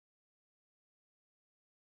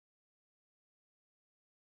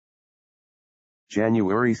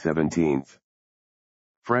January 17th.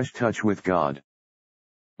 Fresh touch with God.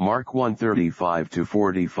 Mark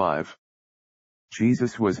 1:35-45.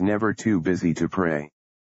 Jesus was never too busy to pray.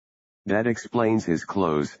 That explains his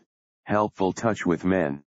close, helpful touch with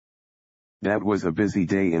men. That was a busy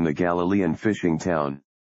day in the Galilean fishing town.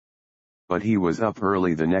 But he was up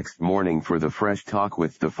early the next morning for the fresh talk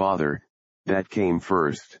with the Father, that came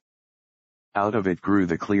first. Out of it grew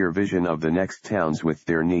the clear vision of the next towns with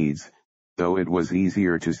their needs, though it was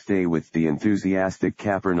easier to stay with the enthusiastic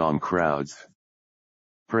Capernaum crowds.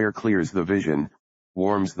 Prayer clears the vision,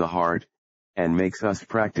 warms the heart, and makes us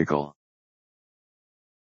practical.